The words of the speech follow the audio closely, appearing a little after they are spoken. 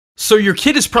So your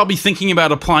kid is probably thinking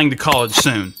about applying to college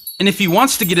soon. And if he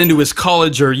wants to get into his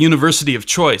college or university of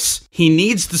choice, he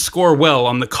needs to score well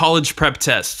on the college prep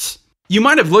tests. You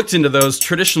might have looked into those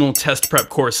traditional test prep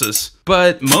courses,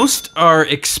 but most are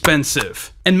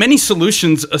expensive. And many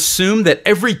solutions assume that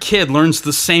every kid learns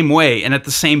the same way and at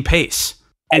the same pace.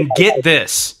 And get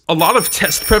this, a lot of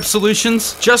test prep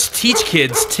solutions just teach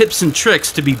kids tips and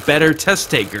tricks to be better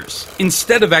test takers,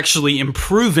 instead of actually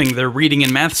improving their reading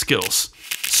and math skills.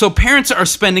 So parents are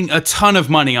spending a ton of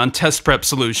money on test prep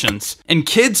solutions, and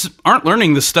kids aren't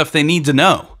learning the stuff they need to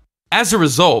know. As a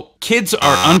result, kids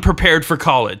are unprepared for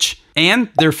college and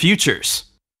their futures.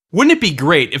 Wouldn't it be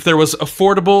great if there was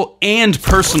affordable and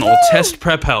personal test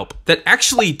prep help that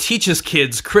actually teaches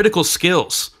kids critical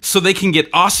skills so they can get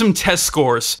awesome test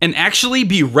scores and actually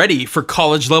be ready for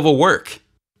college-level work?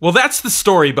 Well, that's the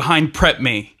story behind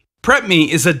PrepMe. PrepMe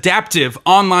is adaptive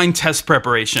online test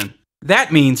preparation.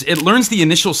 That means it learns the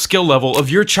initial skill level of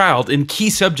your child in key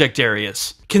subject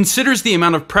areas, considers the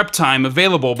amount of prep time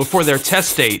available before their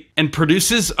test date, and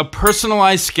produces a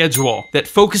personalized schedule that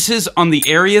focuses on the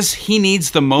areas he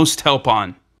needs the most help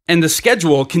on. And the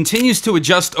schedule continues to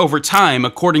adjust over time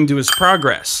according to his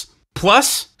progress.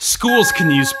 Plus, schools can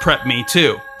use PrepMe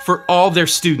too, for all their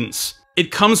students.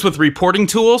 It comes with reporting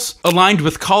tools aligned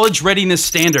with college readiness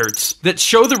standards that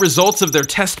show the results of their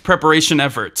test preparation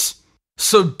efforts.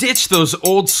 So ditch those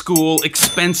old school,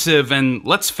 expensive, and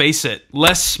let's face it,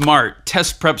 less smart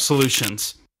test prep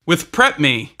solutions. With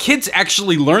PrepMe, kids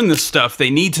actually learn the stuff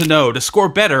they need to know to score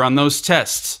better on those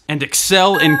tests and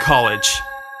excel in college.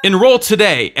 Enroll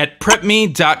today at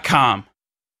PrepMe.com.